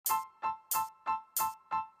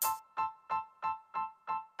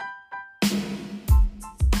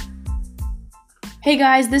Hey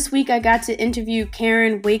guys, this week I got to interview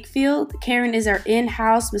Karen Wakefield. Karen is our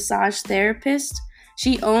in-house massage therapist.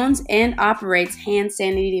 She owns and operates Hand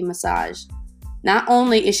Sanity Massage. Not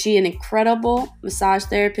only is she an incredible massage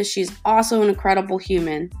therapist, she's also an incredible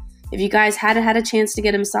human. If you guys hadn't had a chance to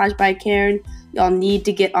get a massage by Karen, y'all need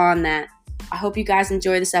to get on that. I hope you guys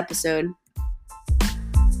enjoy this episode.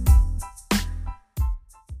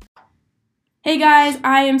 Hey guys,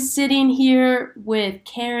 I am sitting here with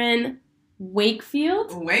Karen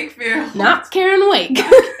Wakefield. Not Karen Wake.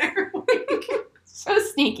 Karen Wake. So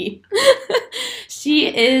sneaky. She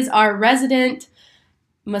is our resident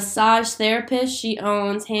massage therapist. She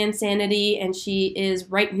owns Hand Sanity, and she is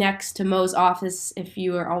right next to Mo's office if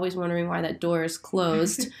you are always wondering why that door is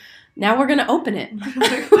closed. Now we're going to open it.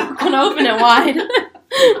 We're going to open it wide.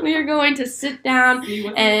 We are going to sit down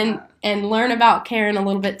and learn about Karen a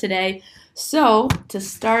little bit today. So, to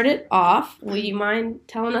start it off, will you mind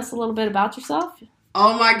telling us a little bit about yourself?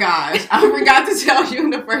 Oh my gosh, I forgot to tell you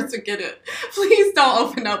in the first to get it. Please don't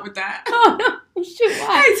open up with that. Oh, no. Shoot,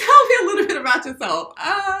 why? Hey, tell me a little bit about yourself.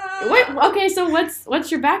 Okay, so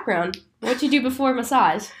what's your background? What'd you do before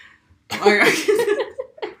massage? Okay,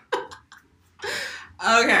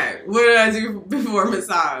 what did I do before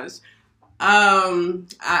massage? I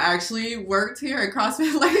actually worked here at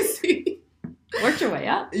CrossFit Lacey. Worked your way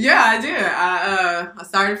up? Yeah, I did. I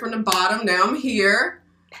started from the bottom. Now I'm here.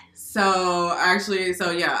 I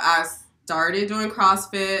started doing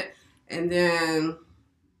CrossFit, and then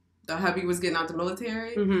the hubby was getting out the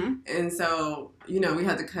military, and so we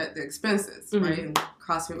had to cut the expenses, right? And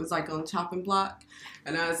CrossFit was like on the chopping block,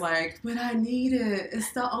 and I was like, but I need it.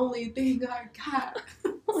 It's the only thing I got.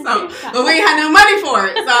 But we ain't had no money for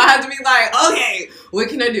it, so I had to be like, okay, what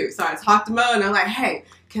can I do? So I talked to Mo, and I'm like, hey,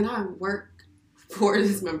 can I work for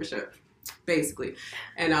this membership, basically?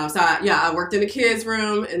 And I worked in the kids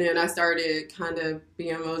room, and then I started kind of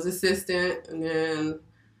being Mo's assistant, and then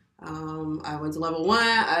I went to level 1.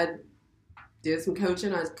 I did some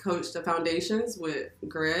coaching. I coached the foundations with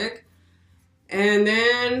Greg, and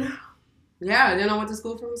then I went to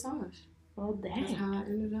school for massage. Well, dang. That's how I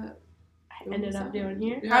ended up doing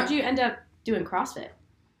here. Yeah. How'd you end up doing CrossFit?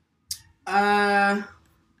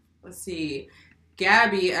 Let's see.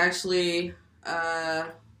 Gabby actually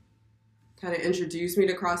kind of introduced me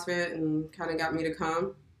to CrossFit and kind of got me to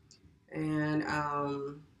come. And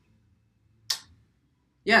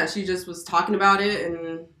she just was talking about it,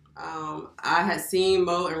 and I had seen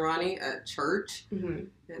Mo and Ronnie at church,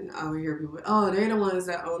 and I would hear people, oh, they're the ones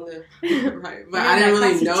that own the right, but I didn't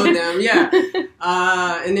really know them.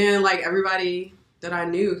 And then like everybody that I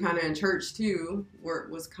knew kind of in church too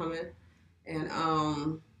was coming, and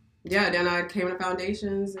then I came to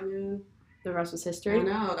Foundations, and then the rest was history. I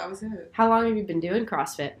know, that was it. How long have you been doing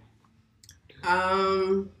CrossFit?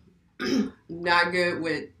 Not good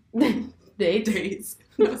with dates.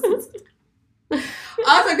 Also,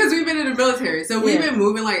 because we've been in the military, so we've been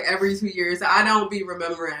moving like every 2 years. I don't be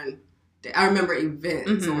remembering. I remember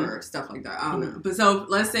events or stuff like that. I don't know. But so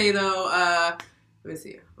let's say though, let me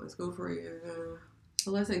see. Let's go for a year. So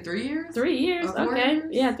let's say 3 years. 3 years. Okay. Years?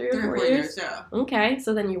 Yeah, 3 or 4 years. Yeah. Okay.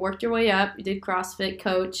 So then you worked your way up. You did CrossFit,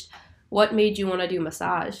 coached. What made you want to do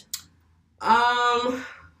massage?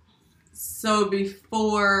 So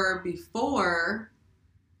before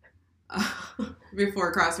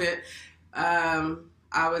CrossFit, I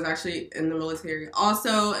was actually in the military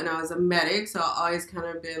also, and I was a medic, so I always kind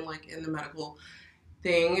of been like in the medical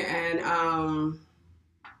thing, and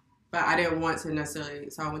but I didn't want to necessarily,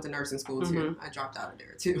 so I went to nursing school too. I dropped out of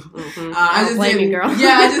there too. I just blame you, girl.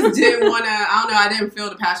 Yeah, I just didn't want to. I don't know. I didn't feel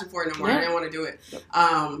the passion for it anymore. Yeah. I didn't want to do it.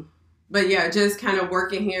 But yeah, just kind of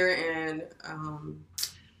working here and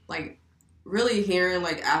like really hearing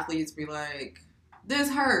like athletes be like, this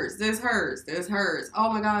hurts.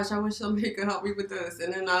 Oh my gosh, I wish somebody could help me with this.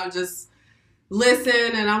 And then I'll just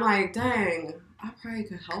listen, and I'm like, dang, I probably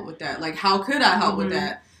could help with that. Like, how could I help with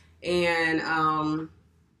that? And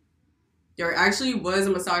there actually was a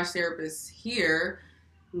massage therapist here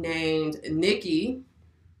named Nikki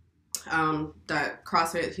that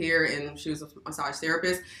CrossFit here, and she was a massage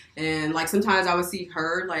therapist. And like sometimes I would see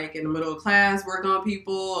her like in the middle of class working on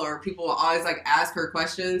people, or people will always like ask her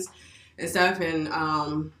questions and stuff. And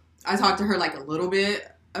I talked to her like a little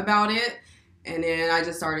bit about it, and then I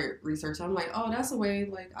just started researching. I'm like, oh, that's a way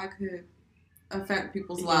like I could affect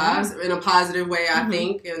people's lives in a positive way, I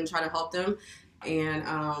think, and try to help them. And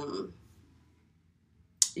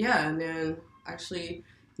and then actually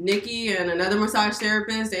Nikki and another massage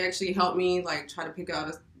therapist, they actually helped me like try to pick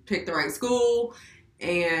the right school,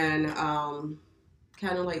 and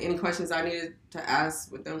kind of like any questions I needed to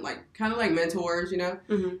ask with them, like kind of like mentors, you know.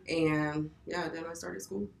 Mm-hmm. And yeah, then I started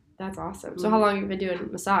school. That's awesome. So how long have you been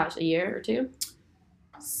doing massage? A year or two?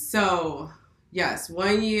 So yes,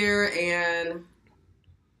 1 year and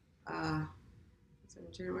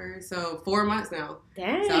January, so 4 months now.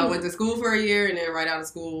 Dang. So I went to school for a year, and then right out of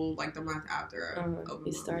school, like the month after, I opened you my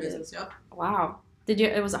own started. business. Yep. Wow.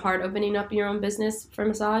 It was hard opening up your own business for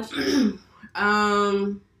massage?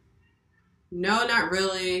 No, not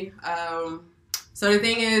really. So the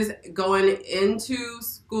thing is, going into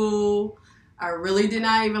school, I really did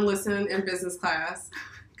not even listen in business class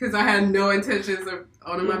because I had no intentions of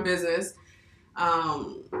owning my business.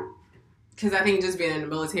 Because I think just being in the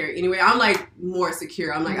military, anyway, I'm like more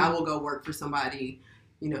secure. I'm like, I will go work for somebody,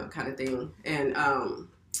 you know, kind of thing. And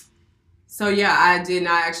so yeah, I did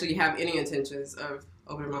not actually have any intentions of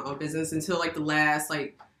opening my own business until like the last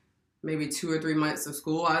like maybe 2 or 3 months of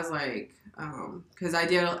school. I was like, because I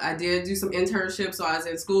did do some internships, so I was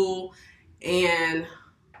in school and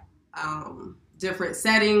different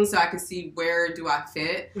settings, so I could see where do I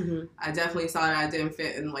fit. Mm-hmm. I definitely saw that I didn't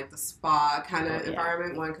fit in like the spa kind of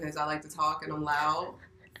environment. One, because I like to talk and I'm loud.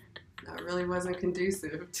 That really wasn't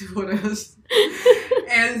conducive to what I was.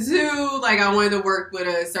 And two, like I wanted to work with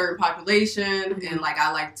a certain population, and like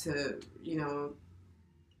I like to, you know,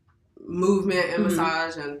 movement and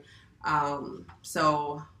massage, and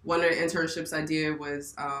so one of the internships I did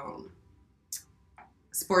was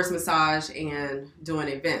sports massage and doing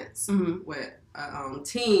events with a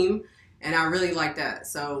team, and I really liked that.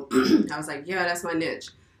 So I was like, yeah, that's my niche.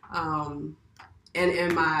 And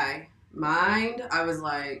in my mind, I was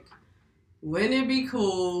like, wouldn't it be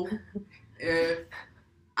cool if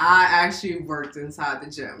I actually worked inside the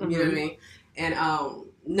gym? You know what I mean? And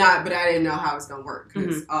but I didn't know how it was gonna work,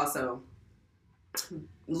 because also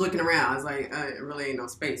looking around, I was like, it really ain't no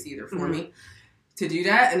space either for me to do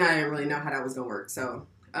that, and I didn't really know how that was gonna work. So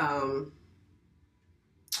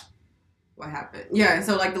what happened? Yeah,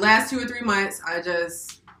 so like the last 2 or 3 months, I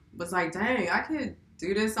just was like, dang, I could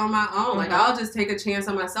do this on my own. Like I'll just take a chance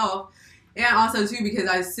on myself. And also too, because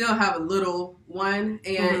I still have a little one,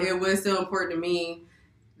 and it was still important to me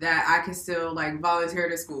that I can still like volunteer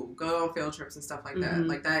to school, go on field trips and stuff like that.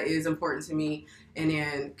 Like that is important to me. And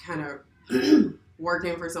then kind of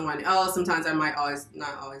working for someone else, sometimes I might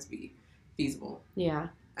not always be feasible. Yeah.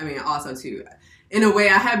 I mean, also too, in a way,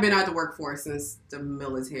 I have been out the workforce since the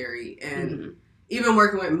military, and even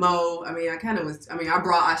working with Mo. I mean, I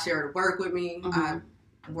shared work with me. I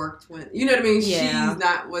worked with, you know what I mean? Yeah.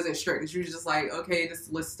 She wasn't strict. She was just like, okay, this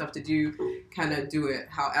list of stuff to do, kind of do it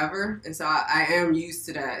however. And so I am used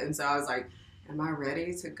to that. And so I was like, am I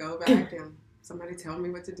ready to go back and somebody tell me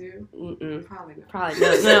what to do? Probably not.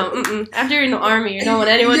 No. After you're in the Army, you don't want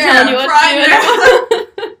anyone telling you what to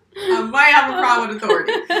do. I might have a problem with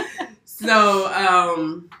authority. So,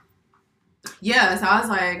 yeah, so I was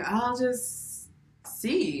like, I'll just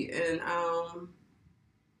see. And,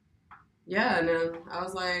 yeah, and then I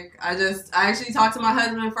was like, I actually talked to my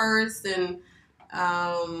husband first, and,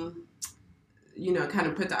 you know, kind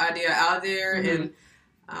of put the idea out there, and,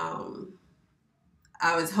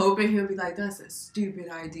 I was hoping he'll be like, that's a stupid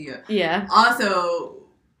idea. Yeah. Also,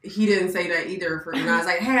 he didn't say that either for me. And I was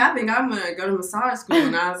like, hey, I think I'm going to go to massage school.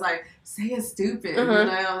 And I was like, say it's stupid. You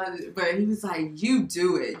know? But he was like, you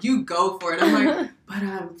do it. You go for it. I'm like, but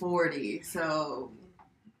I'm 40, so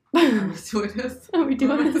are we doing this? Are we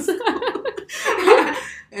doing this?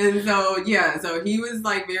 And so, yeah, so he was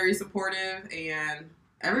like very supportive, and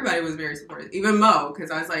everybody was very supportive. Even Mo, because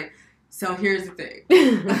I was like, so here's the thing.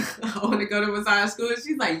 I want to go to massage school. And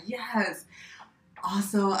she's like, yes.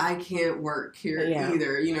 Also, I can't work here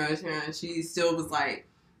either. You know, and she still was like,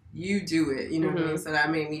 you do it. You know what I mean? So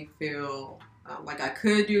that made me feel like I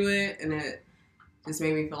could do it. And it just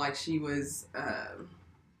made me feel like she was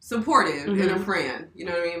supportive and a friend. You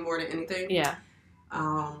know what I mean? More than anything. Yeah.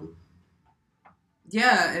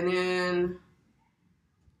 Yeah, and then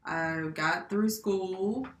I got through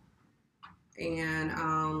school, and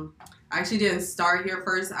I actually didn't start here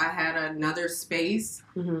first. I had another space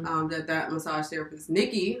that massage therapist,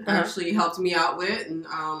 Nikki, actually helped me out with. And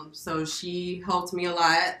so she helped me a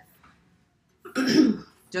lot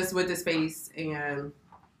just with the space and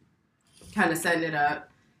kind of setting it up.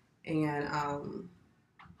 And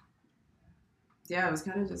yeah, it was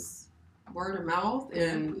kind of just word of mouth.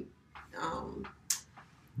 And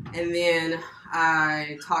then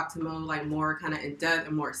I talked to Mo like more kind of in depth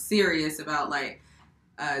and more serious about like,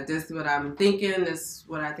 this is what I'm thinking. This is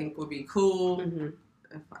what I think would be cool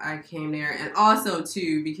if I came there. And also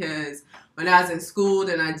too, because when I was in school,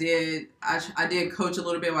 then I did coach a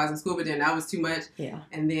little bit while I was in school, but then that was too much. Yeah.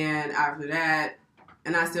 And then after that,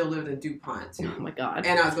 and I still lived in DuPont too. Oh my God.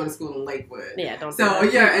 And I was going to school in Lakewood. Yeah, don't. So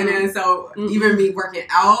yeah, and then even me working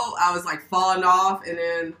out, I was like falling off, and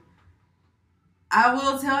then I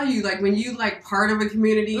will tell you, like when you like part of a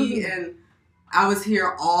community, and I was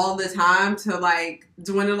here all the time to like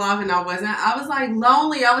dwindle off, and I wasn't. I was like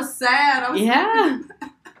lonely. I was sad. I was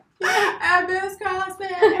I miss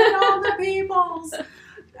CrossFit and all the peoples.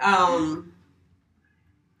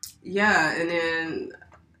 Yeah, and then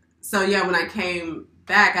when I came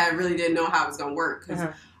back, I really didn't know how it was gonna work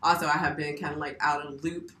because also I have been kind of like out of the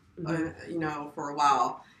loop, for a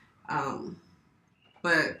while.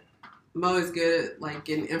 But Mo is good at like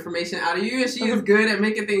getting information out of you, and she is good at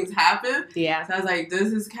making things happen. Yeah. So I was like,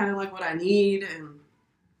 this is kind of like what I need, and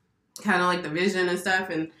kind of like the vision and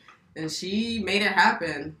stuff, and she made it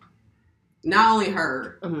happen. Not only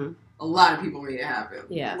her, a lot of people made it happen.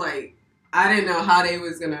 Yeah. Like I didn't know how they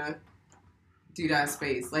was gonna do that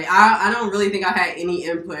space. Like I don't really think I had any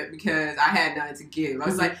input because I had nothing to give. I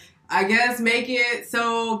was like, I guess make it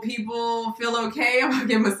so people feel okay about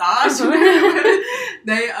getting massage.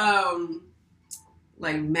 They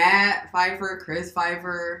like Matt Pfeiffer, Chris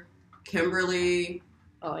Pfeiffer, Kimberly.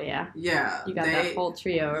 Oh yeah. Yeah. You got that whole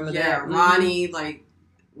trio over there. Yeah, Ronnie. Like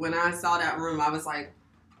when I saw that room, I was like,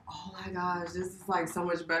 oh my gosh, this is like so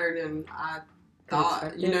much better than I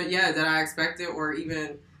thought. That I expected or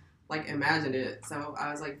even like imagined it. So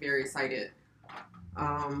I was like very excited.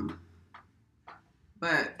 But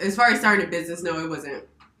as far as starting a business, no, it wasn't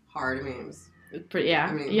hard. I mean, it was pretty,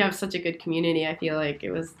 you have such a good community. I feel like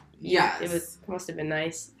it was. Yeah, it must have been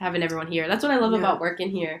nice having everyone here. That's what I love about working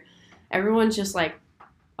here. Everyone's just like,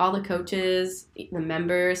 all the coaches, the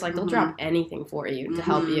members, like they'll drop anything for you to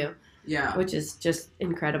help you. Yeah, which is just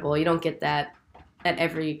incredible. You don't get that at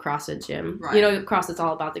every CrossFit gym. Right. You know, CrossFit's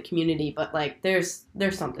all about the community, but like there's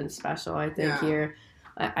something special. I think here,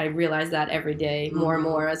 I realize that every day more and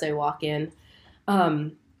more as I walk in.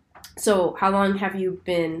 So how long have you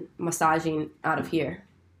been massaging out of here?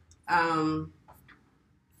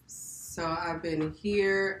 So I've been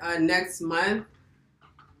here next month.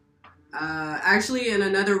 Actually in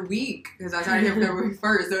another week because I started here February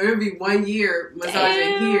 1st. So it'll be 1 year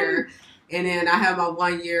massaging here. And then I have my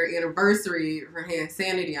 1 year anniversary for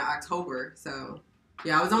Handsanity in October. So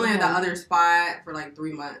yeah, I was only at the other spot for like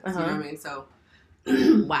 3 months. You know what I mean? So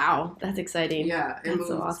wow, that's exciting. Yeah, that's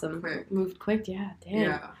so awesome. Moved quick, yeah. Damn.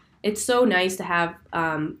 Yeah. It's so nice to have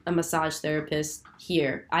a massage therapist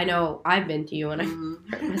here. I know I've been to you and I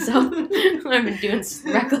hurt myself. I've been doing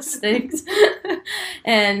reckless things,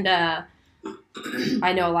 and I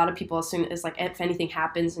know a lot of people. As soon as like if anything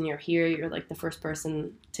happens and you're here, you're like the first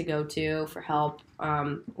person to go to for help.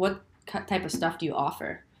 What type of stuff do you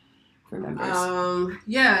offer for members?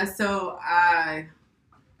 Yeah, so I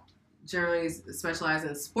generally specialize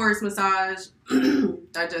in sports massage.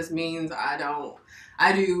 That just means I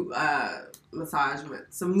do massage with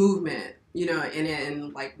some movement, in it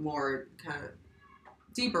and like more kind of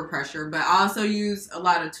deeper pressure, but I also use a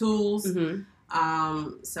lot of tools.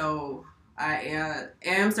 So I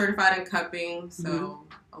am certified in cupping, so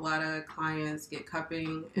a lot of clients get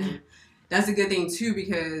cupping, and that's a good thing too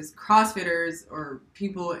because CrossFitters or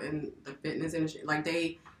people in the fitness industry, like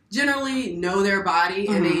they generally know their body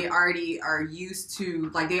and they already are used to,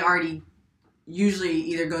 like they already usually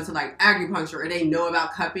either go to like acupuncture or they know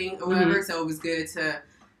about cupping or whatever. So it was good to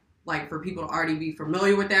like for people to already be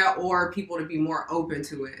familiar with that or people to be more open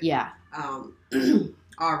to it. Yeah.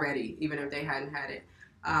 Already, even if they hadn't had it.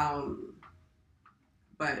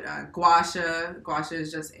 But gua sha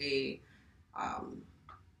is just a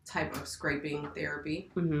type of scraping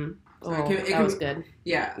therapy. So that was good.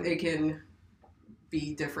 Yeah, it can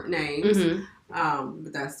be different names.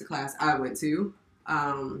 But that's the class I went to.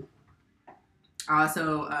 I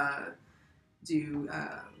also do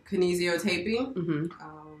kinesio taping.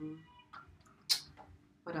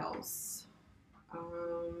 What else?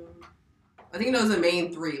 I think those are the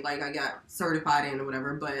main three. Like I got certified in or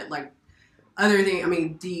whatever. But like other thing, I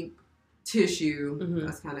mean, deep tissue.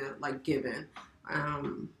 That's kind of like given.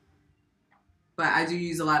 But I do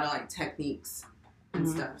use a lot of like techniques and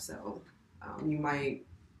stuff. So you might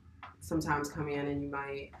sometimes come in and you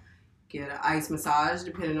might get an ice massage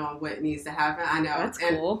depending on what needs to happen. I know. That's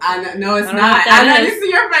cool. I know it's not. I know you see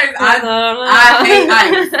your face. I hate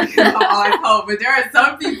ice because I'm always cold. But there are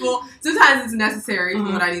some people, sometimes it's necessary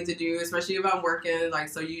for what I need to do, especially if I'm working. Like,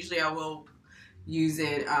 so usually I will use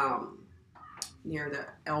it near the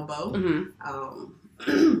elbow.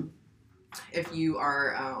 If you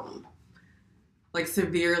are like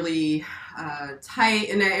severely tight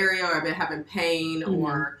in that area or have been having pain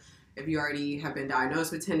or if you already have been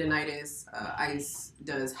diagnosed with tendonitis, ice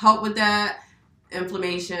does help with that.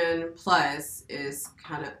 inflammation plus is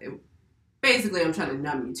kind of basically I'm trying to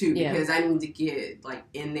numb you too because I need to get like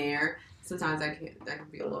in there. Sometimes that can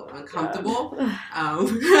be a little uncomfortable.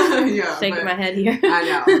 Shaking my head here. I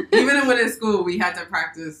know. Even when in school we had to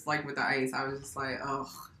practice like with the ice, I was just like, oh,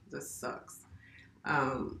 this sucks.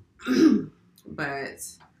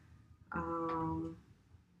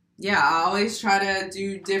 Yeah, I always try to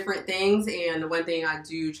do different things, and the one thing I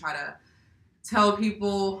do try to tell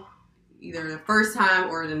people, either the first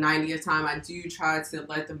time or the 90th time, I do try to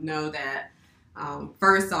let them know that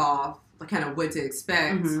first off, kind of what to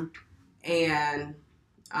expect, and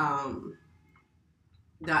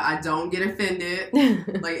that I don't get offended.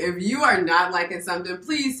 Like if you are not liking something,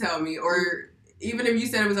 please tell me. Or even if you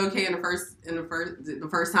said it was okay the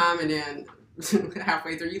first time, and then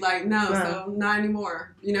halfway through you like so not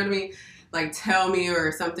anymore. You know what I mean? Like tell me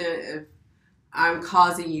or something. If I'm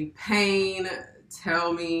causing you pain,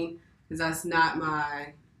 tell me, because that's not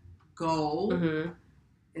my goal.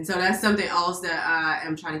 And so that's something else that I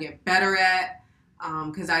am trying to get better at,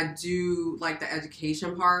 because I do like the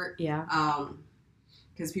education part.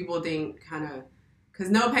 Because people think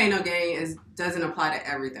because no pain, no gain doesn't apply to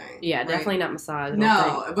everything. Yeah, right? Definitely not massage.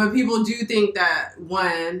 No, but people do think that,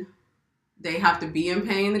 one, they have to be in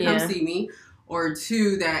pain to come see me, or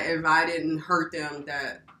two, that if I didn't hurt them,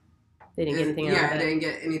 that they didn't get anything out of it. Yeah, they didn't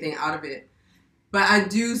get anything out of it. But I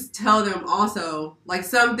do tell them also, like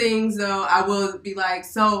some things though, I will be like,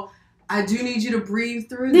 so I do need you to breathe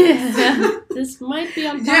through this. This might be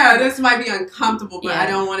uncomfortable. Yeah, this might be uncomfortable, but I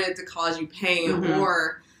don't want it to cause you pain.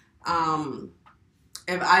 Or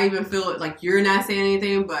if I even feel it, like you're not saying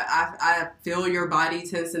anything, but I feel your body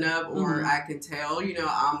tensing up, or I can tell,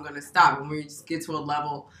 I'm going to stop. And we just get to a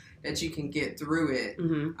level that you can get through it.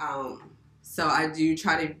 So I do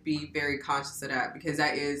try to be very conscious of that, because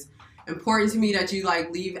that is important to me, that you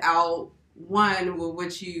like leave out one with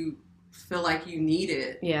what you feel like you need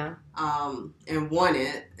it. And want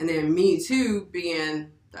it. And then me too,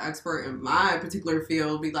 being the expert in my particular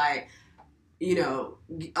field, be like,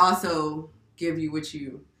 also give you what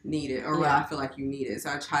you needed, or what I feel like you needed.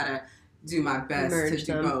 So I try to do my best to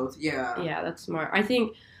do both. Yeah, that's smart. I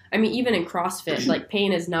think, even in CrossFit, like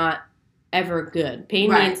pain is not ever good.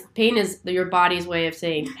 Pain is your body's way of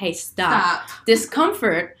saying, hey, stop.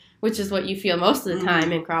 Discomfort, which is what you feel most of the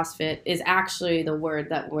time in CrossFit, is actually the word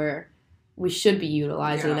that we should be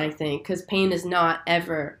utilizing, I think, because pain is not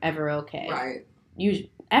ever okay. Right.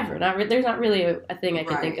 Ever. There's not really a thing I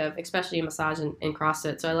can think of, especially in massage and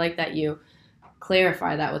CrossFit. So I like that you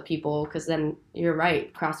clarify that with people, because then you're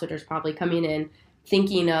right. CrossFitters probably coming in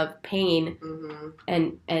thinking of pain,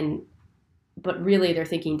 but really they're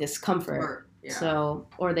thinking discomfort. So,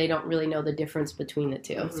 or they don't really know the difference between the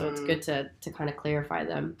two. So it's good to kind of clarify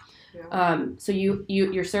them. So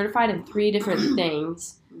you're certified in 3 different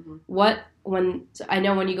things. I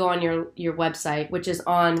know when you go on your website, which is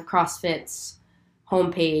on CrossFit's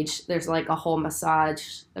homepage, there's like a whole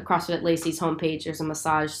massage, the CrossFit Lacey's homepage, there's a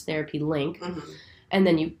massage therapy link. And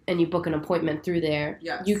then you book an appointment through there.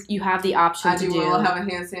 Yes. You have the option to do. We'll have a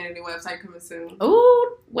hand sanity website coming soon.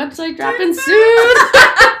 Oh, website dropping soon.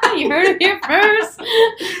 You heard it here first.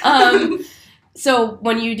 So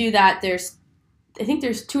when you do that, I think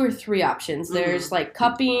there's 2 or 3 options. There's like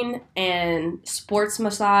cupping and sports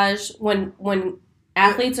massage. When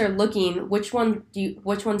athletes are looking, which ones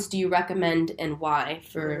do you recommend and why?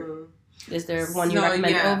 Is there one you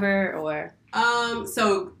recommend over, or?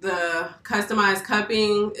 So the customized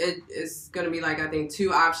cupping, it is going to be like, I think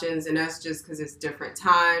 2 options, and that's just because it's different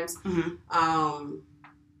times.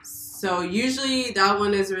 So usually that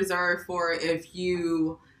one is reserved for if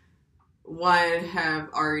you, one, have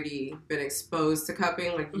already been exposed to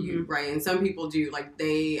cupping, like you, right? And some people do, like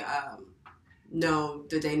they know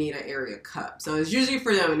that they need an area cup. So it's usually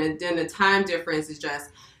for them, and then the time difference is just,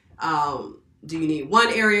 do you need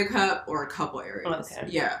one area cup or a couple areas? Okay.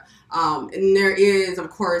 Yeah. And there is, of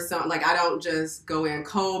course, some, like I don't just go in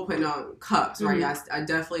cold putting on cups, right? I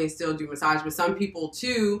definitely still do massage, but some people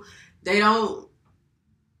too, they don't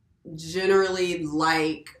generally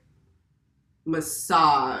like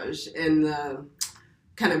massage in the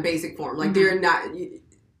kind of basic form. Like they're not,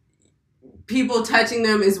 people touching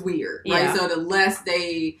them is weird, right? So the less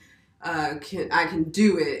they I can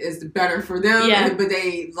do it is the better for them, but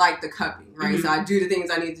they like the cupping, right? So I do the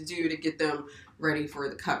things I need to do to get them ready for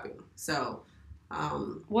the cupping. So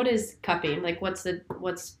what is cupping? Like what's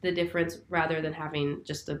the difference rather than having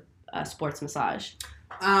just a sports massage?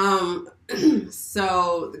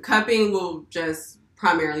 So the cupping will just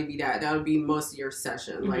primarily be that would be most of your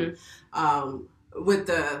session. Like with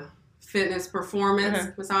the fitness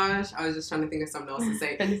performance massage. I was just trying to think of something else to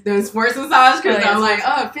say. Then sports massage because I'm like,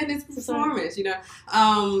 fitness performance, you know.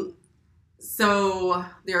 So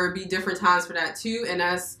there would be different times for that too, and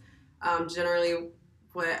that's generally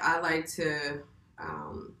what I like to.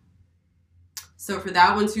 So for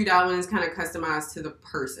that one too, that one is kind of customized to the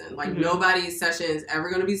person. Like nobody's session is ever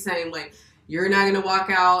going to be the same. Like you're not going to walk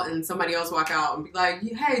out and somebody else walk out and be like,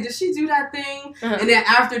 hey, did she do that thing? And then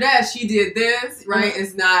after that, she did this, right?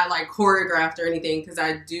 It's not like choreographed or anything because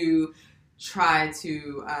I do try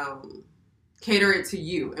to cater it to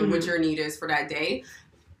you and what your need is for that day.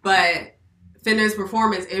 But fitness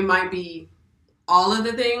performance, it might be all of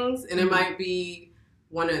the things and it might be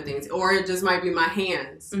one of the things, or it just might be my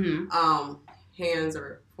hands. Hands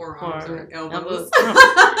or forearms or elbows.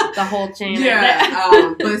 The whole chain.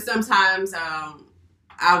 Yeah. But sometimes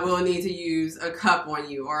I will need to use a cup on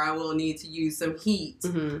you, or I will need to use some heat,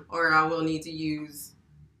 or I will need to use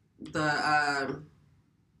I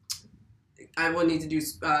will need to do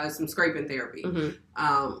some scraping therapy.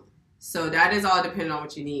 So that is all depending on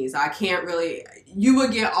what you need. So I can't really, you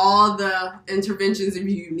would get all the interventions if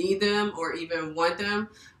you need them or even want them.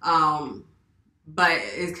 But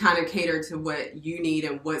it's kind of catered to what you need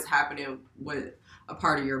and what's happening with a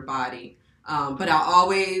part of your body. But I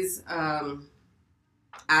always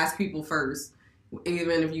ask people first,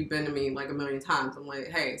 even if you've been to me like a million times. I'm like,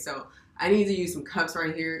 hey, so I need to use some cups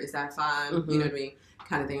right here. Is that fine? You know what I mean?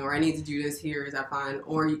 Kind of thing. Or I need to do this here. Is that fine?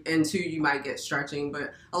 And two, you might get stretching.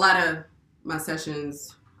 But a lot of my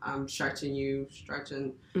sessions, I'm stretching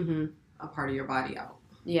a part of your body out.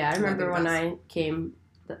 Yeah, I remember when I came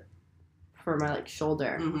for my like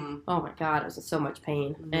shoulder. Oh my god, I was in so much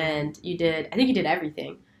pain. And I think you did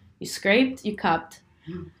everything. You scraped, you cupped,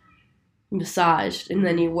 you massaged, and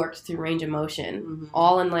then you worked through range of motion,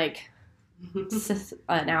 all in like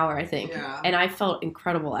an hour, I think. Yeah. And I felt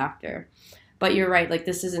incredible after. But you're right, like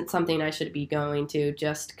this isn't something I should be going to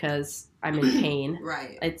just because I'm in pain.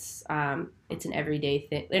 Right. It's an everyday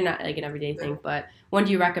thing. They're not like an everyday thing, but when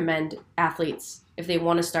do you recommend athletes, if they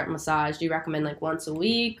want to start massage, do you recommend like once a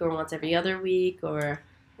week or once every other week or?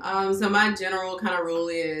 So my general kind of rule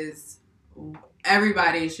is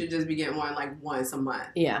everybody should just be getting one like once a month.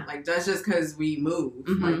 Yeah. Like that's just because we move.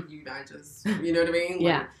 Like you not just, you know what I mean? Like,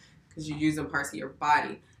 yeah. Because you use parts of your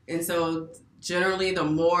body. And so generally the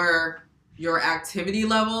more your activity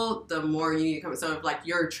level, the more you need to come. So if like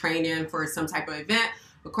you're training for some type of event,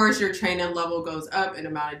 of course your training level goes up in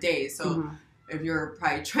amount of days. So if you're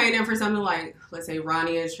probably training for something like, let's say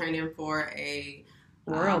Ronnie is training for a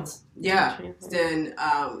Worlds. Then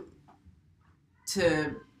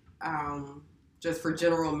just for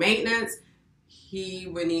general maintenance, he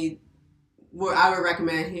would need, I would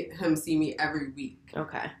recommend him see me every week.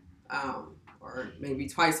 Okay. Or maybe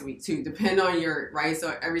twice a week too, depending on your, right?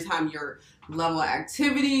 So every time your level of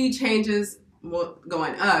activity changes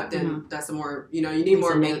going up, then that's a more, you need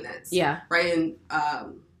more maintenance. Yeah. Right? And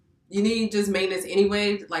you need just maintenance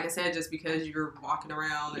anyway, like I said, just because you're walking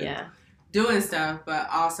around and doing stuff, but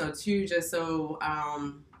also too, just so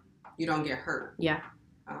you don't get hurt. Yeah.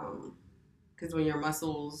 Because when your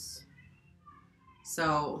muscles,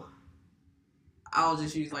 so I'll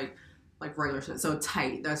just use like regular, so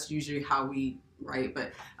tight, that's usually how we, right?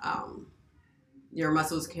 But your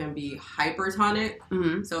muscles can be hypertonic,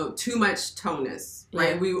 so too much tonus,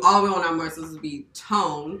 right? We all want our muscles to be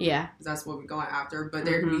toned, because that's what we're going after, but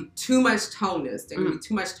there can be too much tonus, there can be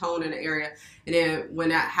too much tone in the area, and then when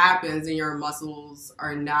that happens and your muscles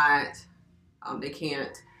are not, they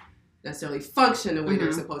can't necessarily function the way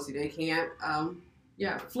they're supposed to, they can't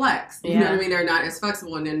flex, you know what I mean, they're not as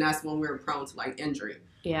flexible, and then that's when we're prone to like injury.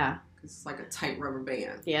 It's like a tight rubber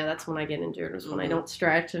band. Yeah, that's when I get injured, is when I don't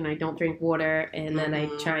stretch and I don't drink water, and then I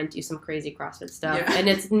try and do some crazy CrossFit stuff. And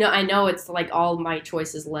I know it's like all my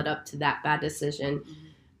choices led up to that bad decision.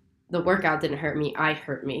 The workout didn't hurt me. I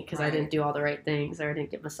hurt me because I didn't do all the right things, or I didn't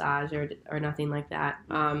get massage or nothing like that.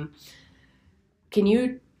 Can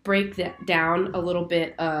you break that down a little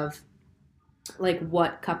bit of like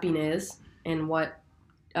what cupping is and what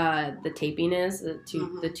the taping is,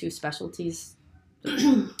 the two specialties?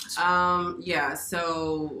 Just in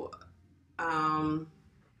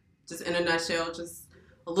a nutshell, just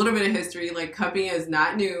a little bit of history. Like cupping is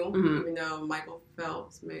not new, even though Michael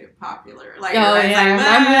Phelps made it popular. Like, I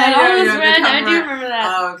do remember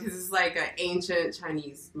that. Because it's like an ancient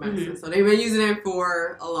Chinese medicine, so they've been using it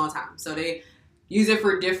for a long time. So they use it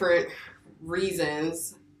for different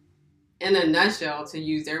reasons. In a nutshell, to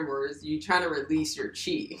use their words, you trying to release your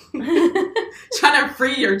chi. Trying to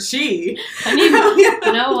free your chi. You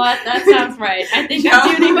know what? That sounds right. I think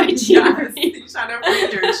I do need my chi. You're trying to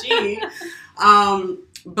free your chi.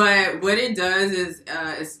 But what it does is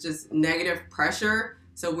it's just negative pressure.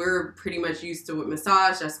 So we're pretty much used to with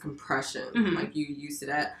massage, that's compression. Mm-hmm. Like you used to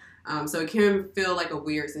that. So it can feel like a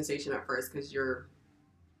weird sensation at first because you're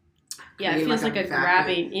it feels like a vacuum.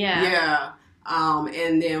 grabbing. Yeah.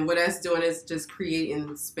 And then what that's doing is just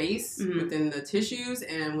creating space Mm-hmm. within the tissues.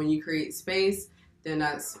 And when you create space, then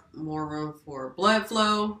that's more room for blood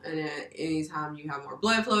flow. And then anytime you have more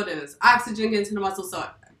blood flow, then it's oxygen getting to the muscle. So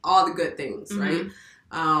all the good things, Mm-hmm. right?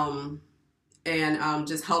 And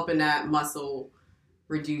just helping that muscle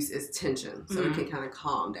reduce its tension so Mm-hmm. it can kind of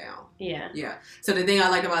calm down. Yeah. Yeah. So the thing I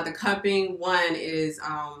like about the cupping, one is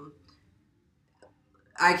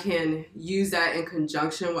I can use that in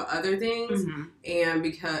conjunction with other things, Mm-hmm.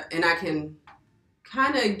 and I can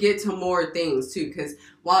kind of get to more things too, because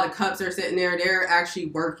while the cups are sitting there, they're actually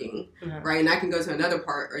working, Mm-hmm. right? And I can go to another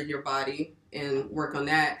part of your body and work on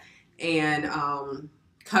that. And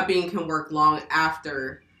cupping can work long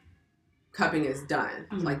after cupping is done.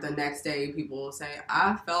 Mm-hmm. Like the next day, people will say,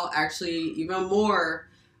 I felt actually even more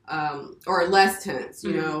or less tense,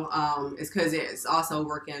 you Mm-hmm. know, it's because it's also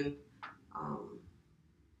working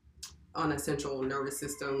on a central nervous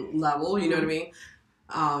system level, you know what I mean?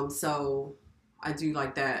 So I do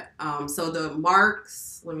like that. So the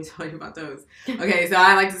marks, let me tell you about those. Okay, so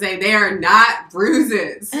I like to say they are not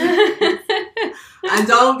bruises. I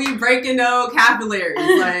don't be breaking no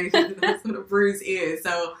capillaries. Like, that's what a bruise is.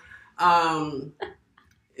 So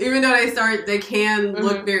even though they can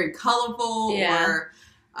look Mm-hmm. very colorful or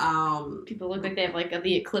people look like they have like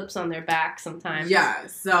the eclipse on their back sometimes. yeah,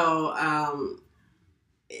 so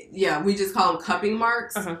yeah, we just call them cupping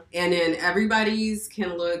marks. Uh-huh. And then everybody's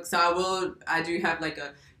can look. So I do have like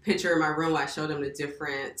a picture in my room where I show them the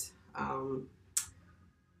different, what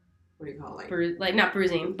do you call it? Like not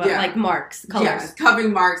bruising, but like marks, colors. Yeah,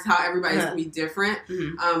 cupping marks, how everybody's can be different.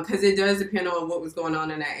 Mm-hmm. Because it does depend on what was going on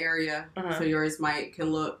in that area. Uh-huh. So yours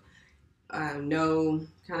can look no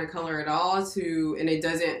kind of color at all and it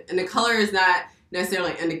doesn't, and the color is not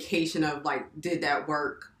necessarily an indication of like, did that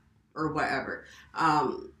work or whatever.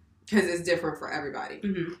 Because it's different for everybody.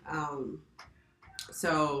 Mm-hmm.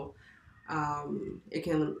 So it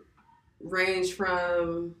can range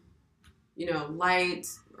from, you know, light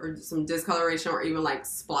or some discoloration or even like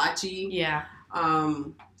splotchy. Yeah.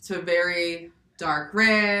 To very dark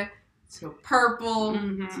red, to purple,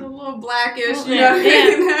 Mm-hmm. to a little blackish, Well, you know?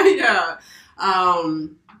 yeah. Yeah.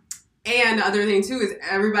 And the other thing too is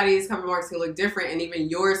everybody's cupping marks can look different, and even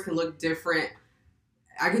yours can look different.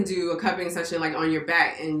 I can do a cupping session like on your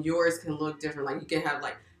back, and yours can look different. Like you can have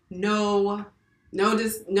like no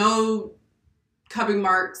cupping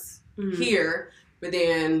marks here, but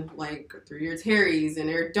then like through your teres and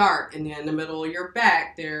they're dark, and then in the middle of your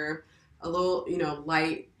back they're a little, you know,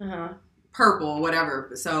 light purple,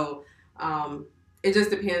 whatever. So it just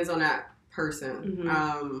depends on that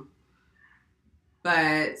person.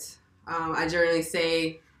 But I generally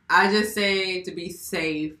say, to be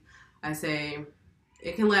safe, I say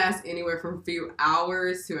it can last anywhere from a few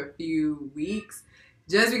hours to a few weeks,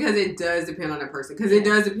 just because it does depend on that person. Because it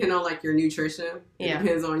does depend on like your nutrition. It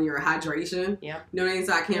depends on your hydration. Yeah. You know what I mean?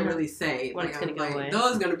 So I can't really say when it's going to go away.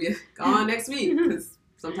 Those are going to be gone next week, because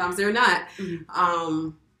sometimes they're not.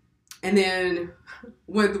 And then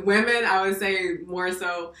with women, I would say more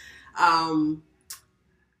so,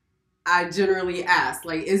 I generally ask,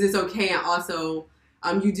 like, is this okay? And also,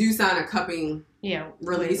 you do sign a cupping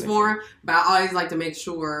release form, but I always like to make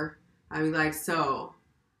sure, I mean, like, so,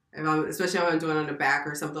 especially if I'm doing it on the back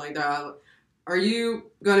or something like that, are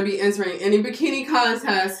you going to be entering any bikini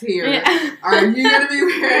contests here? Yeah. Are you going to be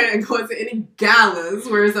going to any galas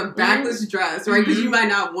where it's a backless dress, right? Because you might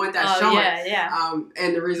not want that showing. Yeah.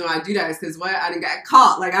 And the reason why I do that is because I done got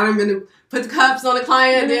caught. Like, I done been to put the cups on the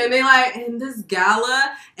client, and then they like, in this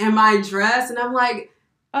gala, and my dress, and I'm like,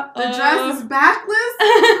 the dress is backless?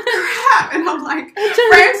 Crap. And I'm like,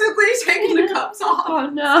 frantically taking the cups off. Oh,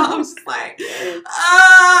 no. So I'm just like,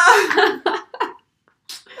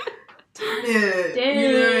 Dang.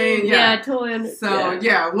 You know what I mean? Yeah, totally understand.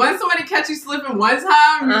 So, once somebody catch you slipping one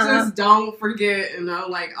time, you just don't forget, and I'll,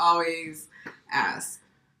 like, always ask.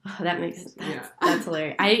 Oh, that makes sense. That's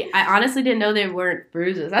hilarious. I honestly didn't know they weren't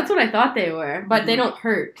bruises. That's what I thought they were, but they don't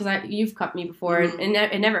hurt, because you've cut me before, and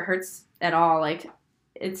it never hurts at all. Like,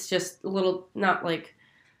 it's just a little, not like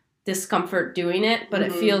discomfort doing it, but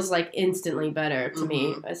it feels like instantly better to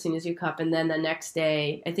me as soon as you cup. And then the next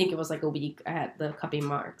day, I think it was like a week, I had the cupping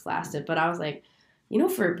marks lasted, but I was like, you know,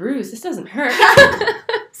 for a bruise, this doesn't hurt.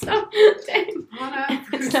 So, dang.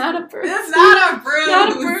 It's not a bruise. It's not a bruise.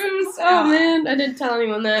 Not a bruise. Oh, man. I didn't tell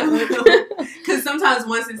anyone that. Because sometimes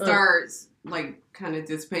once it starts, like, kind of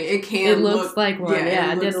dissipate. It can It looks like one.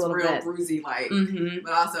 Yeah, it did looks a little real bit. bruisey like. Mm-hmm.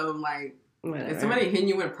 But also, like, Whatever. if somebody hitting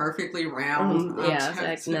you with a perfectly round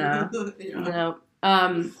object, no. yeah. No.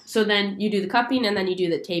 So then you do the cupping and then you do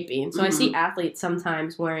the taping. So I see athletes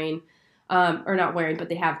sometimes wearing, or not wearing, but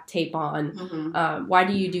they have tape on. Mm-hmm. Why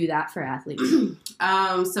do you do that for athletes?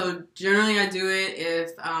 So generally I do it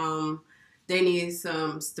if they need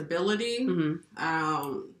some stability.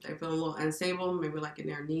 Mm-hmm. They feel a little unstable, maybe like in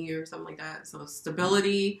their knee or something like that. So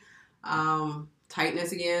stability,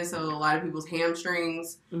 tightness again. So a lot of people's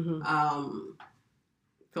hamstrings feel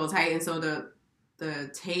tight, and so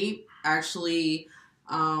the tape actually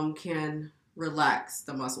can relax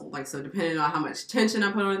the muscle. Like, so depending on how much tension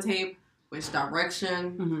I put on the tape, which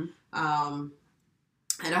direction, it'll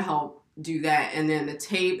help do that. And then the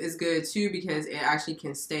tape is good too because it actually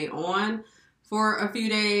can stay on for a few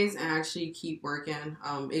days and actually keep working.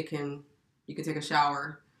 You can take a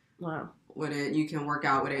shower with it. You can work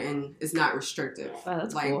out with it, and it's not restrictive. Oh,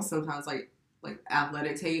 that's like cool. Sometimes like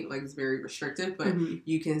athletic tape, like, it's very restrictive, but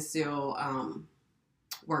you can still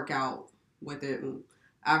work out with it. And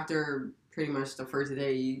after pretty much the first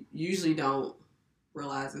day, you usually don't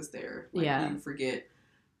realize it's there. Like, you forget.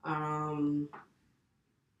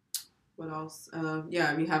 What else?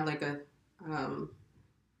 We have like a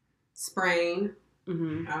sprain.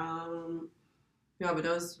 But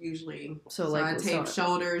those usually. So I tape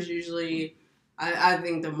shoulders usually. I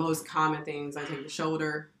think the most common things, I take the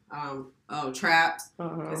shoulder. Traps.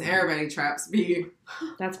 Because everybody traps be.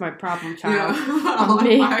 That's my problem child.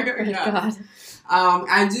 God.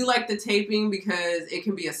 I do like the taping because it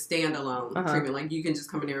can be a standalone treatment. Like, you can just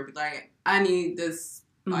come in there and be like, I need this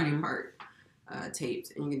body part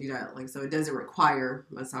taped, and you can do that. Like, so it doesn't require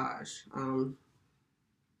massage.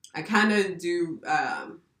 I kind of do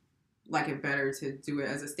like it better to do it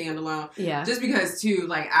as a standalone. Yeah. Just because too,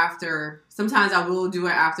 like, sometimes I will do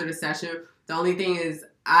it after the session. The only thing is,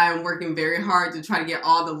 I'm working very hard to try to get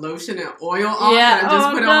all the lotion and oil off that I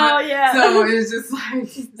just put on. Yeah. So it's just like,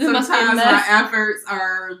 sometimes my efforts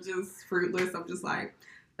are just fruitless. I'm just like,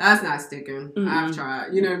 that's not sticking. I've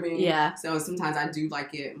tried. You know what I mean? Yeah. So sometimes I do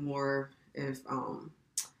like it more if you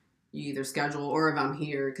either schedule or if I'm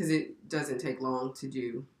here, because it doesn't take long to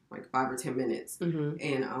do, like 5 or 10 minutes.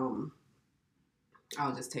 And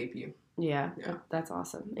I'll just tape you. Yeah. That's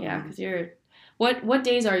awesome. Yeah, because you're... What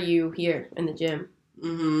days are you here in the gym?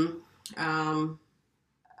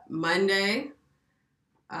 Monday.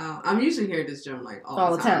 I'm usually here at this gym like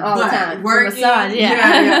all the time. All the time. Working. Massage,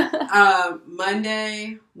 yeah.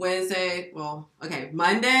 Monday, Wednesday.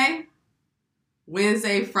 Monday,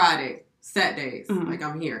 Wednesday, Friday. Set days. Like,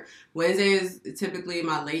 I'm here. Wednesday is typically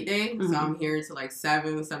my late day, so I'm here until like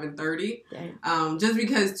 7:30. Just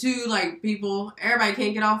because too, like, everybody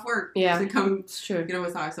can't get off work to come get a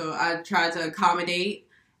massage. So I try to accommodate,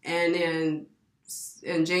 and then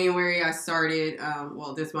in January I started.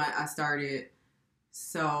 This month I started.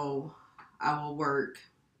 So I will work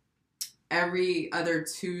every other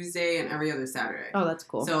Tuesday and every other Saturday. Oh, that's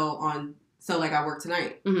cool. So I work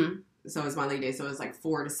tonight. So it's my late day. So it's like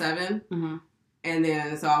 4 to 7. And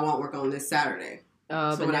then, so I won't work on this Saturday.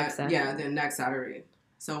 Oh, so next Saturday. Yeah, then next Saturday.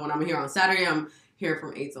 So when I'm here on Saturday, I'm here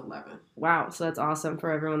from 8 to 11. Wow. So that's awesome for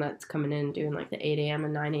everyone that's coming in doing like the 8 a.m.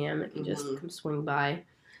 and 9 a.m. that can just come swing by.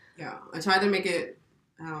 Yeah. I try to make it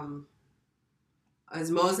as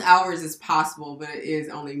most hours as possible, but it is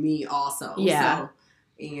only me also. Yeah. So,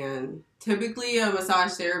 and typically a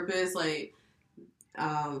massage therapist, like,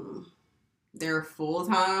 they're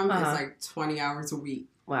full-time. It's like 20 hours a week.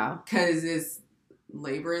 Wow. Because it's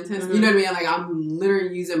labor intensive. You know what I mean? Like, I'm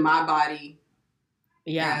literally using my body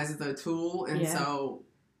as the tool. And so,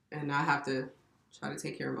 and I have to try to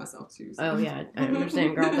take care of myself too. So. Oh, yeah. I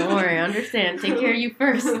understand, girl. Don't worry. I understand. Take care of you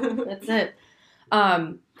first. That's it.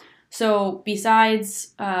 So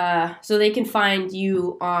besides, so they can find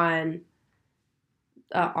you on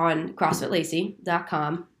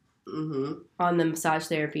CrossFitLacey.com on the massage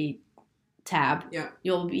therapy tab. Yeah.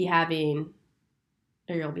 You'll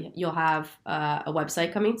have a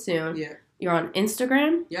website coming soon. Yeah. You're on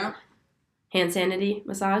Instagram. Yeah. Hand Sanity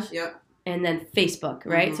Massage. Yep. And then Facebook,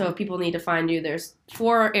 right? So if people need to find you, there's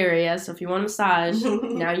 4 areas. So if you want a massage,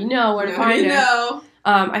 now you know where to find her.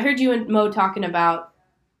 I heard you and Mo talking about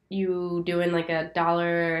you doing like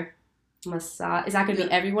 $1 massage. Is that going to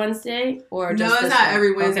be every Wednesday? Or just it's not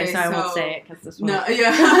every Wednesday. Okay, so I won't say it because this one. No,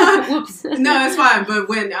 yeah. Whoops. No, it's fine. But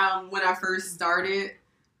when I first started,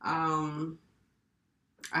 I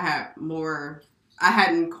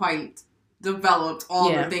hadn't quite developed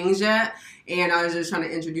all the things yet, and I was just trying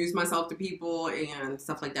to introduce myself to people and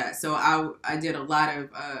stuff like that. So I did a lot of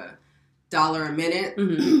 $1 a minute,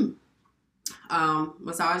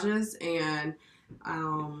 massages, and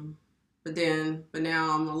but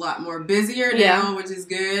now I'm a lot more busier now, which is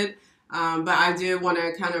good. But I did want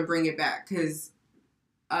to kind of bring it back because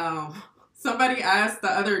somebody asked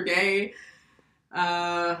the other day.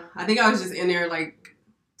 I think I was just in there like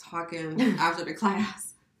talking after the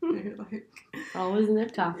class. They're like, always in there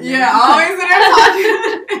talking. Yeah, always in there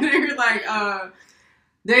talking. And they're like,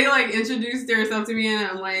 they like introduced themselves to me, and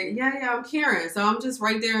I'm like, yeah, I'm Karen. So I'm just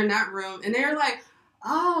right there in that room, and they're like,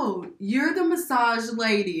 oh, you're the massage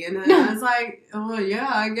lady, and then I was like, oh yeah,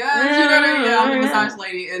 I guess, you know what I mean? Yeah, I'm the massage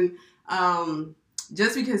lady, and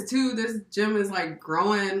just because too, this gym is like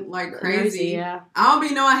growing like crazy. Yeah. I don't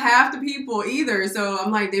be knowing half the people either, so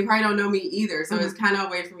I'm like, they probably don't know me either. So it's kind of a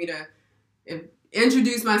way for me to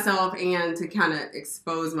introduce myself and to kind of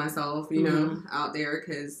expose myself, you know, out there.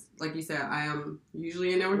 Because, like you said, I am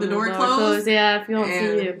usually in there with the door closed. Yeah, if you don't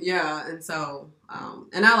see you. Yeah, and so,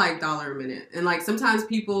 and I like $1 a minute. And like sometimes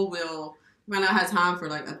people will, might not have time for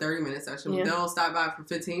like a 30-minute session, but they'll stop by for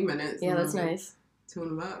 15 minutes. Yeah, that's nice. Tune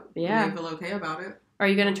them up. Yeah. And they feel okay about it. Are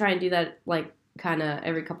you going to try and do that like kind of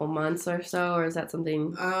every couple months or so, or is that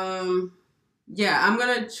something? Yeah, I'm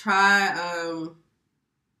going to try,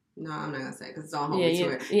 no, I'm not gonna say because it's all home to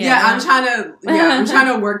it. Yeah, I'm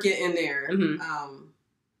trying to work it in there. Mm-hmm.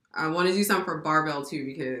 I want to do something for barbell too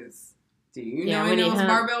because do you know any of those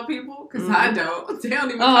barbell people? Because I don't. They don't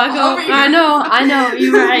even come over here. I know.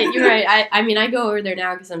 You're right. I mean, I go over there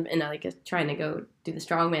now because I'm trying to go do the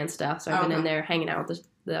strongman stuff. So I've been in there hanging out with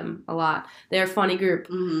them a lot. They're a funny group.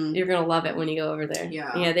 Mm-hmm. You're gonna love it when you go over there.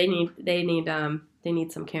 Yeah. They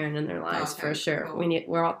need some Karen in their lives for sure.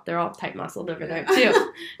 Cool. They're all tight muscled over there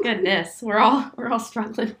too. Goodness, we're all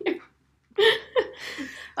struggling here.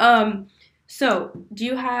 So do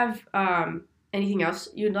you have anything else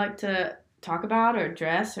you'd like to talk about or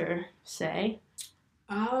address or say?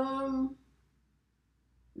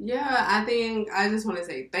 Yeah, I think I just want to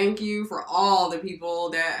say thank you for all the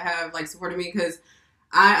people that have like supported me, because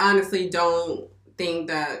I honestly don't think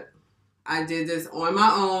that I did this on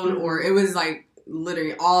my own, or it was like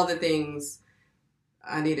literally all the things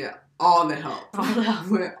I needed, all the help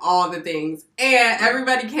with all the things, and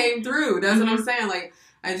everybody came through. That's what I'm saying. Like,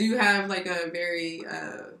 I do have like a very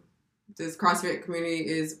this CrossFit community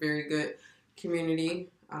is a very good community.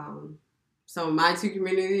 So my two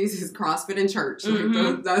communities is CrossFit and church.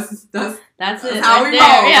 Like that's how we roll,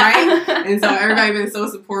 right? And so everybody been so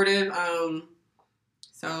supportive.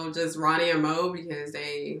 So just Ronnie and Mo, because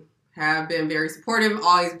they have been very supportive,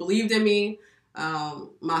 always believed in me.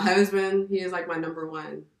 My husband, he is like my number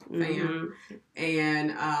one fan.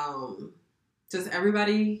 And just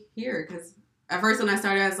everybody here, because at first when I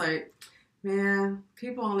started, I was like, man,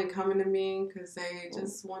 people only coming to me because they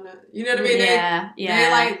just want to, you know what I mean?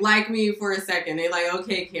 They like me for a second. They like,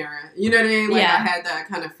 okay, Karen. You know what I mean? Like, I had that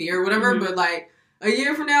kind of fear or whatever, but like a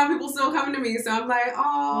year from now, people still coming to me. So I'm like,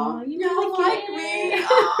 oh, you don't like me.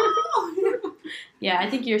 Oh. Yeah, I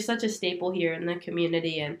think you're such a staple here in the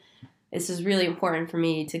community, and this is really important for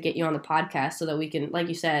me to get you on the podcast so that we can, like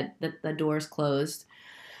you said, the door's closed.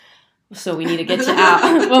 So we need to get you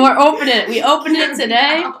out. Well, we opened it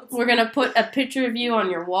today. We're going to put a picture of you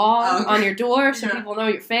on your wall, on your door, so people know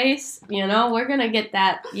your face. You know, we're going to get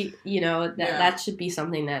that, that should be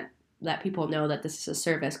something that people know that this is a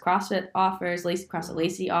service CrossFit offers, CrossFit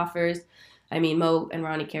Lacey offers. I mean, Mo and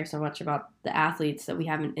Ronnie care so much about the athletes that we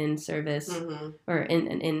have an in-service or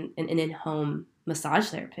an in-home massage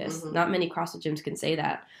therapist. Not many CrossFit gyms can say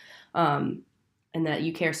that. And that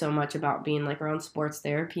you care so much about being like around sports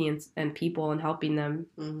therapy and people and helping them,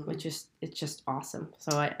 which is, it's just awesome.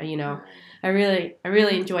 So I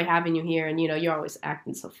really enjoy having you here, and you're always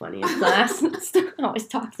acting so funny in class. Always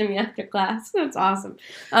talk to me after class. That's awesome.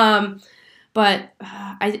 But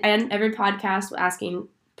I end every podcast asking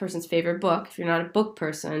person's favorite book. If you're not a book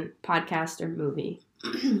person, podcast or movie.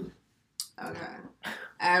 Okay,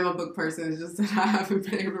 I am a book person. It's just that I haven't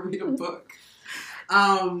been able to read a book.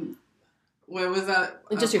 What was that?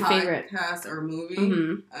 Just your favorite podcast or movie?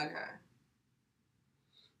 Okay.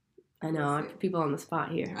 I know. I put people on the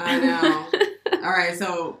spot here. I know. All right,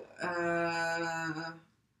 so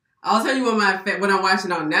I'll tell you what I'm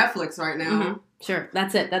watching on Netflix right now. Sure,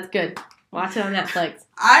 that's it. That's good. Watch it on Netflix.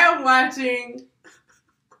 I am watching.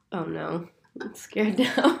 Oh no, I'm scared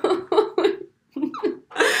now.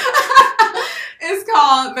 It's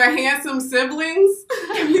called The Handsome Siblings.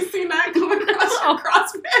 Have you seen that going across your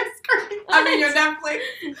CrossFit screen? I mean, your Netflix.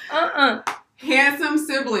 Handsome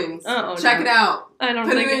Siblings. Check it out. I don't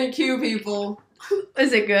Put it in your queue, people.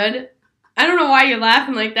 Is it good? I don't know why you're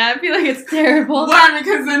laughing like that. I feel like it's terrible. Why?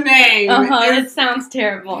 Because the name. It sounds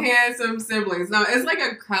terrible. Handsome Siblings. No, it's like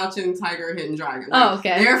a Crouching Tiger, Hidden Dragon. Oh,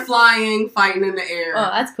 okay. They're flying, fighting in the air. Oh,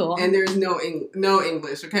 that's cool. And there's no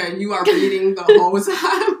English, okay? You are reading the whole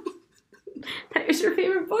time. That was your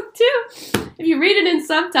favorite book, too. If you read it in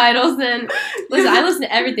subtitles, then... Listen, I listen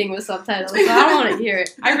to everything with subtitles, so I don't want to hear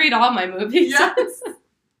it. I read all my movies. Yes.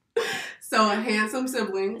 So, Handsome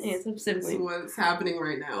Siblings. Handsome Siblings. Is what's happening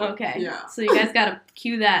right now. Okay. Yeah. So, you guys got to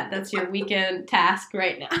cue that. That's your weekend task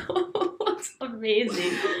right now. It's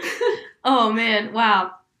amazing. Oh, man.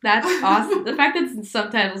 Wow. That's awesome. The fact that it's in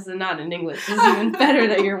subtitles and not in English is even better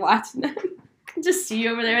that you're watching them. I can just see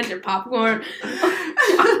you over there with your popcorn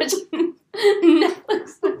watching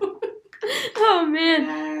Netflix. Oh,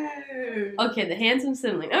 man. Okay, the Handsome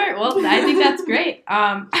Sibling. All right, well, I think that's great.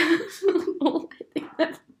 I think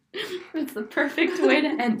that's the perfect way to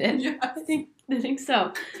end it. Yes. I think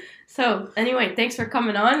so. So, anyway, thanks for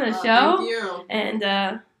coming on the show. Thank you. And,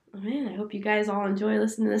 man, I hope you guys all enjoy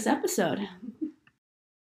listening to this episode.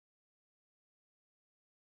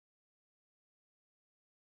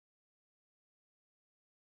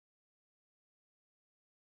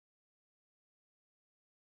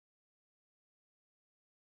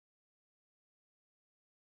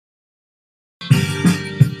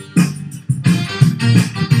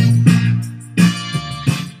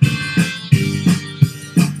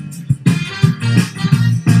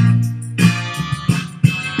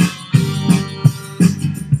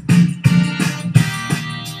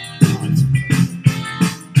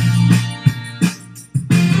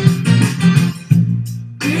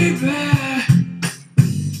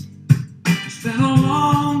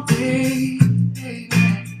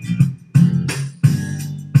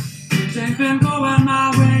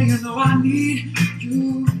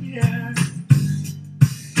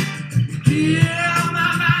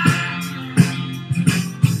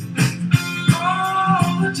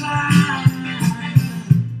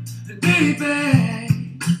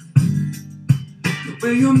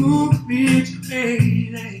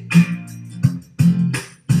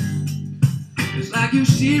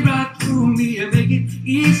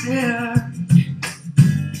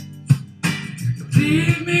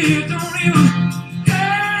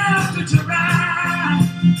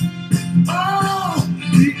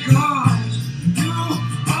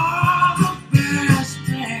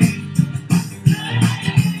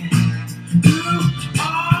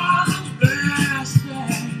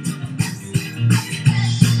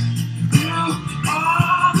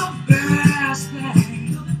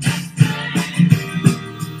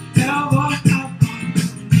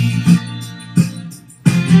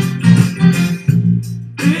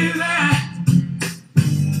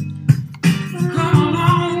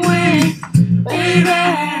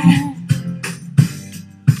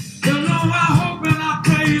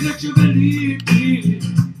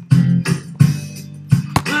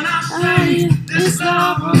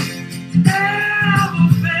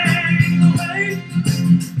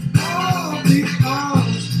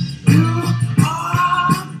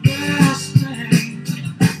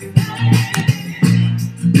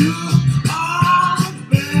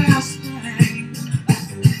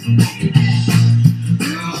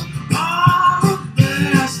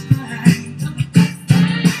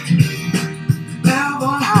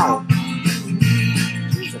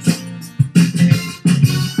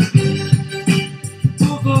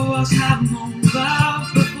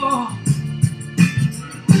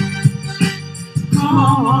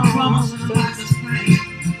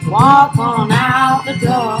 Walk on out the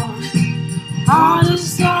door. Heart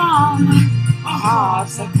is strong, our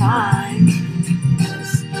hearts are kind.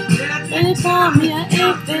 They tell me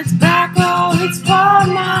if it's back or it's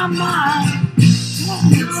from my mind.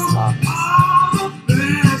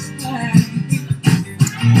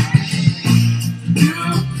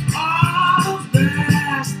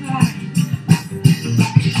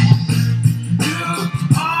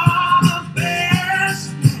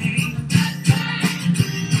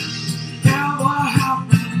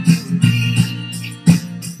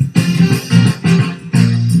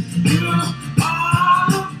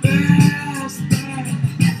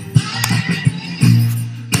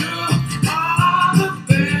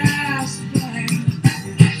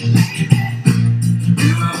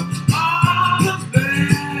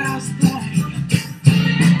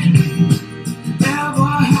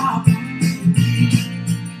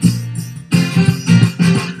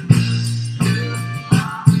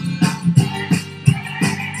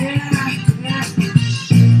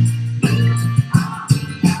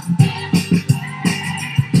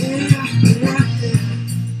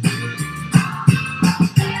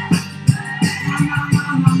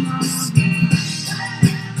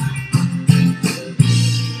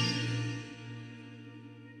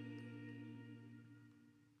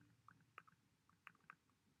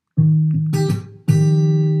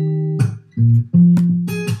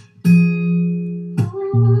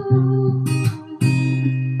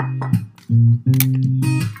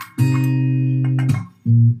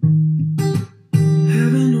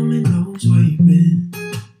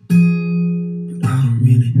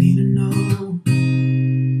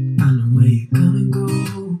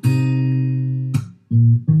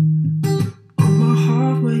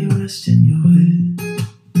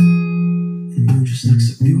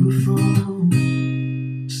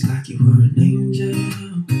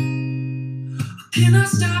 Can I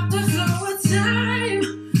stop the flow of time?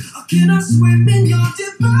 Or can I swim in your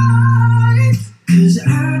divine? 'Cause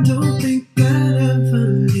I don't think I'll ever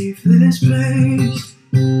leave this place.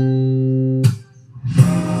 Turn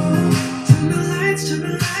the lights, turn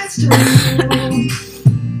the lights down.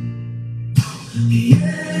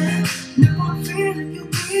 Yeah, now I'm feeling you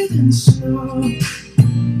breathing slow.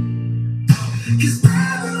 'Cause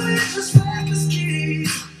now it's just like a ski.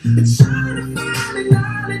 I'm trying to find an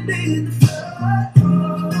island in the flow.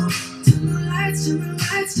 Turn the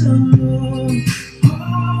lights down low.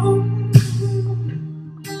 Oh.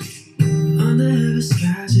 Under heavy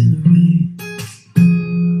skies in the rain,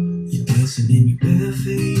 you're dancing in your bare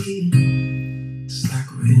feet. It's like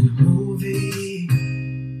we're in a movie.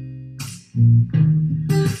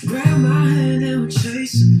 Grab my hand and we're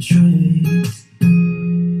chasing the train.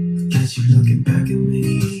 Catch you looking back at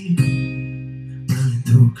me, running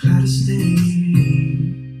through a cloud of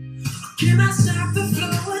steam. Can I stop the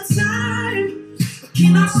flow of time?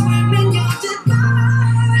 Can I swim in your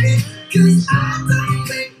divine? 'Cause I don't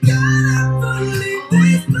think I'll ever leave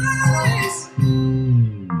this place.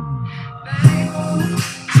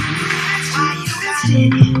 Why you got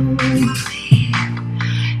it in my feet?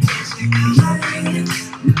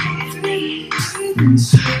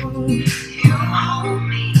 It's you hold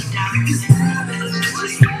me down. 'Cause heaven is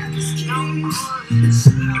just like a ski. It's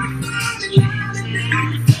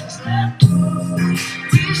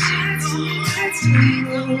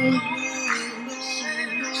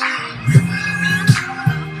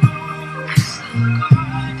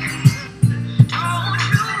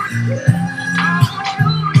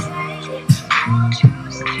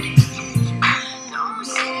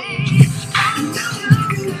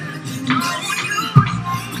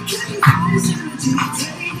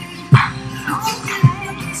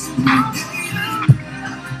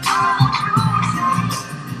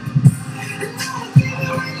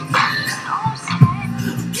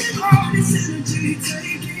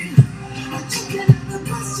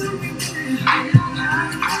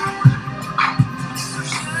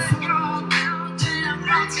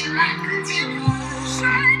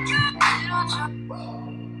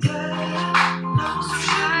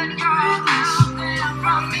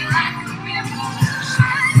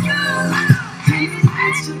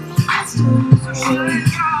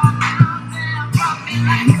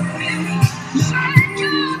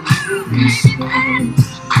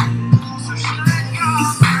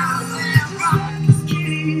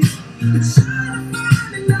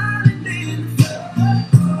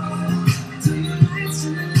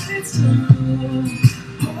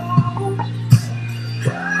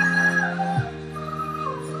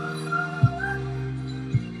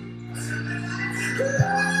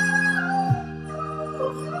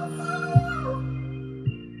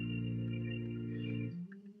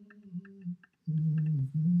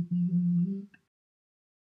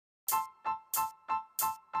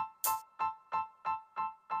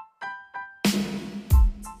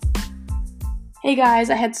Hey guys,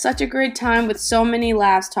 I had such a great time with so many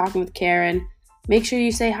laughs talking with Karen. Make sure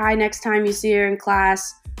you say hi next time you see her in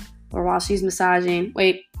class or while she's massaging.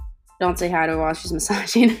 Wait, don't say hi to her while she's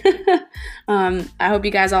massaging. I hope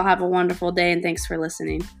you guys all have a wonderful day and thanks for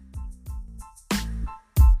listening.